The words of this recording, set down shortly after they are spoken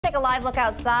Take a live look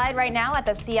outside right now at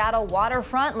the Seattle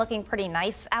waterfront. Looking pretty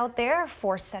nice out there.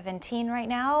 417 right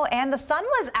now. And the sun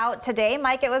was out today.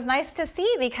 Mike, it was nice to see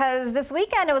because this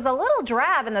weekend it was a little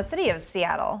drab in the city of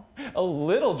Seattle. A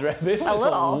little drab. It was a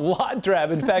lot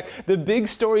drab. In fact, the big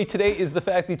story today is the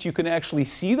fact that you can actually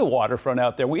see the waterfront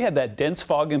out there. We had that dense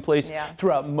fog in place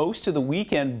throughout most of the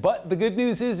weekend, but the good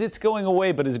news is it's going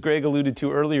away. But as Greg alluded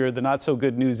to earlier, the not so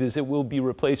good news is it will be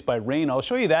replaced by rain. I'll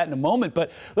show you that in a moment,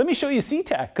 but let me show you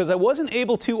SeaTac because I wasn't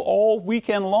able to all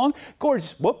weekend long.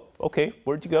 Gorgeous. Whoop. Okay,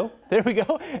 where'd you go? There we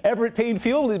go. Everett Payne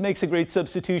Field, it makes a great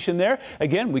substitution there.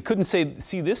 Again, we couldn't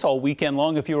see this all weekend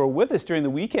long. If you were with us during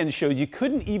the weekend shows, you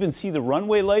couldn't even see the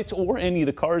runway lights or any of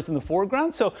the cars in the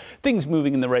foreground. So things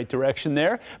moving in the right direction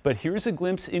there. But here's a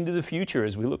glimpse into the future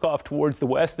as we look off towards the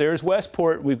west. There's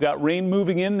Westport. We've got rain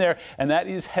moving in there, and that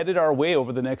is headed our way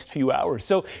over the next few hours.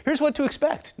 So here's what to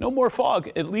expect. No more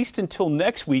fog, at least until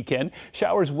next weekend.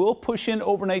 Showers will push in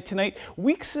overnight tonight.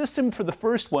 Weak system for the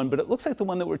first one, but it looks like the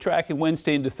one that we're tracking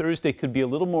Wednesday into Thursday could be a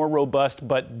little more robust,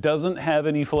 but doesn't have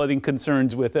any flooding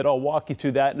concerns with it. I'll walk you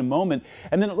through that in a moment.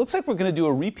 And then it looks like we're going to do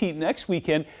a repeat next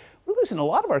weekend. We're losing a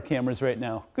lot of our cameras right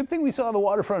now. Good thing we saw the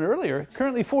waterfront earlier.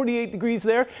 Currently 48 degrees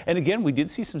there. And again, we did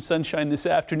see some sunshine this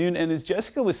afternoon. And as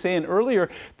Jessica was saying earlier,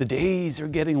 the days are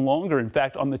getting longer. In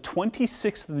fact, on the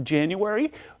 26th of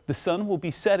January, the sun will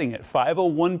be setting at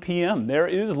 5:01 p.m. There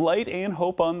is light and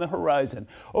hope on the horizon.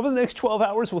 Over the next 12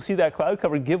 hours, we'll see that cloud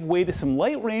cover give way to some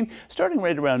light rain starting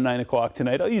right around 9 o'clock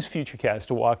tonight. I'll use Futurecast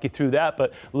to walk you through that,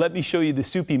 but let me show you the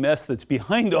soupy mess that's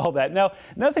behind all that. Now,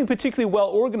 nothing particularly well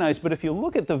organized, but if you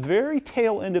look at the very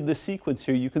tail end of the sequence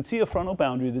here, you can see a frontal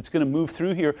boundary that's going to move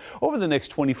through here over the next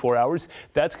 24 hours.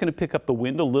 That's going to pick up the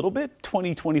wind a little bit,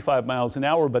 20-25 miles an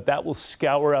hour, but that will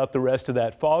scour out the rest of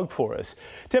that fog for us.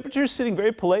 Temperatures sitting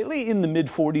very politely in the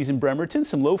mid-40s in Bremerton,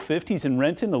 some low 50s in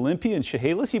Renton, Olympia, and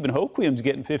Chehalis. Even Hoquiam's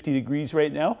getting 50 degrees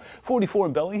right now, 44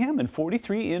 in Bellingham, and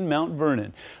 43 in Mount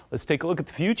Vernon. Let's take a look at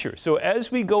the future. So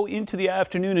as we go into the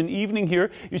afternoon and evening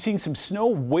here, you're seeing some snow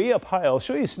way up high. I'll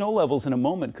show you snow levels in a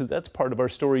moment because that's part of our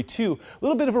story too. A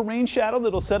little bit of a rain shadow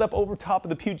that'll set up over top of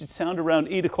the Puget Sound around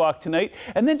 8 o'clock tonight.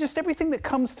 And then just everything that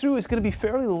comes through is going to be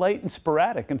fairly light and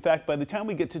sporadic. In fact, by the time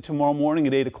we get to tomorrow morning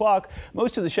at 8 o'clock,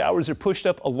 most of the showers are pushed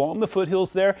up along the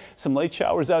foothills there. Some light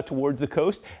showers out towards the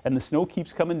coast, and the snow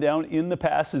keeps coming down in the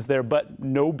passes there, but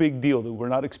no big deal. We're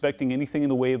not expecting anything in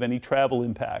the way of any travel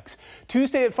impacts.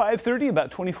 Tuesday at 5:30, about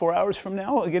 24 hours from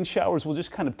now, again, showers will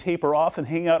just kind of taper off and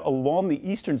hang out along the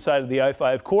eastern side of the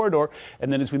I-5 corridor.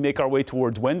 And then as we make our way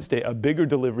towards Wednesday, a bigger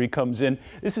delivery comes in.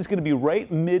 This is going to be right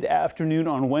mid-afternoon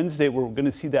on Wednesday, where we're going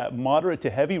to see that moderate to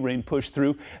heavy rain push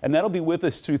through, and that'll be with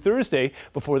us through Thursday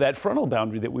before that frontal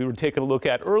boundary that we were taking a look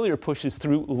at earlier pushes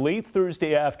through late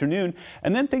Thursday afternoon.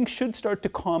 And then things should start to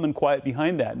calm and quiet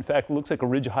behind that. In fact, it looks like a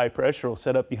ridge of high pressure will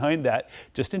set up behind that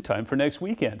just in time for next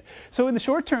weekend. So in the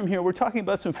short term here, we're talking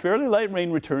about some fairly light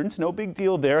rain returns. No big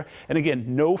deal there. And again,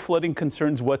 no flooding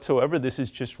concerns whatsoever. This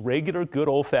is just regular, good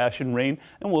old-fashioned rain,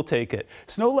 and we'll take it.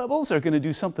 Snow levels are going to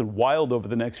do something wild over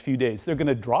the next few days. They're going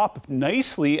to drop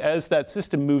nicely as that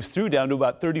system moves through down to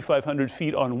about 3,500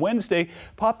 feet on Wednesday,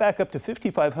 pop back up to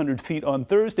 5,500 feet on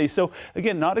Thursday. So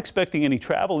again, not expecting any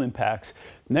travel impacts.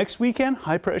 Next weekend,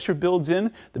 high pressure builds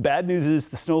in. The bad news is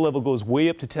the snow level goes way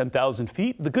up to 10,000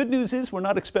 feet. The good news is we're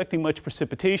not expecting much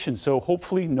precipitation, so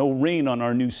hopefully no rain on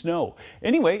our new snow.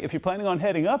 Anyway, if you're planning on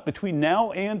heading up between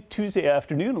now and Tuesday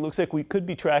afternoon, it looks like we could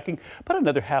be tracking about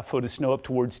another half foot of snow up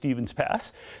towards Stevens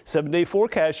Pass. 7-day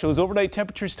forecast shows overnight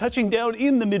temperatures touching down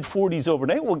in the mid-40s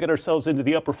overnight. We'll get ourselves into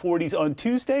the upper 40s on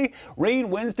Tuesday. Rain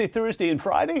Wednesday, Thursday, and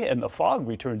Friday, and the fog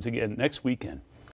returns again next weekend.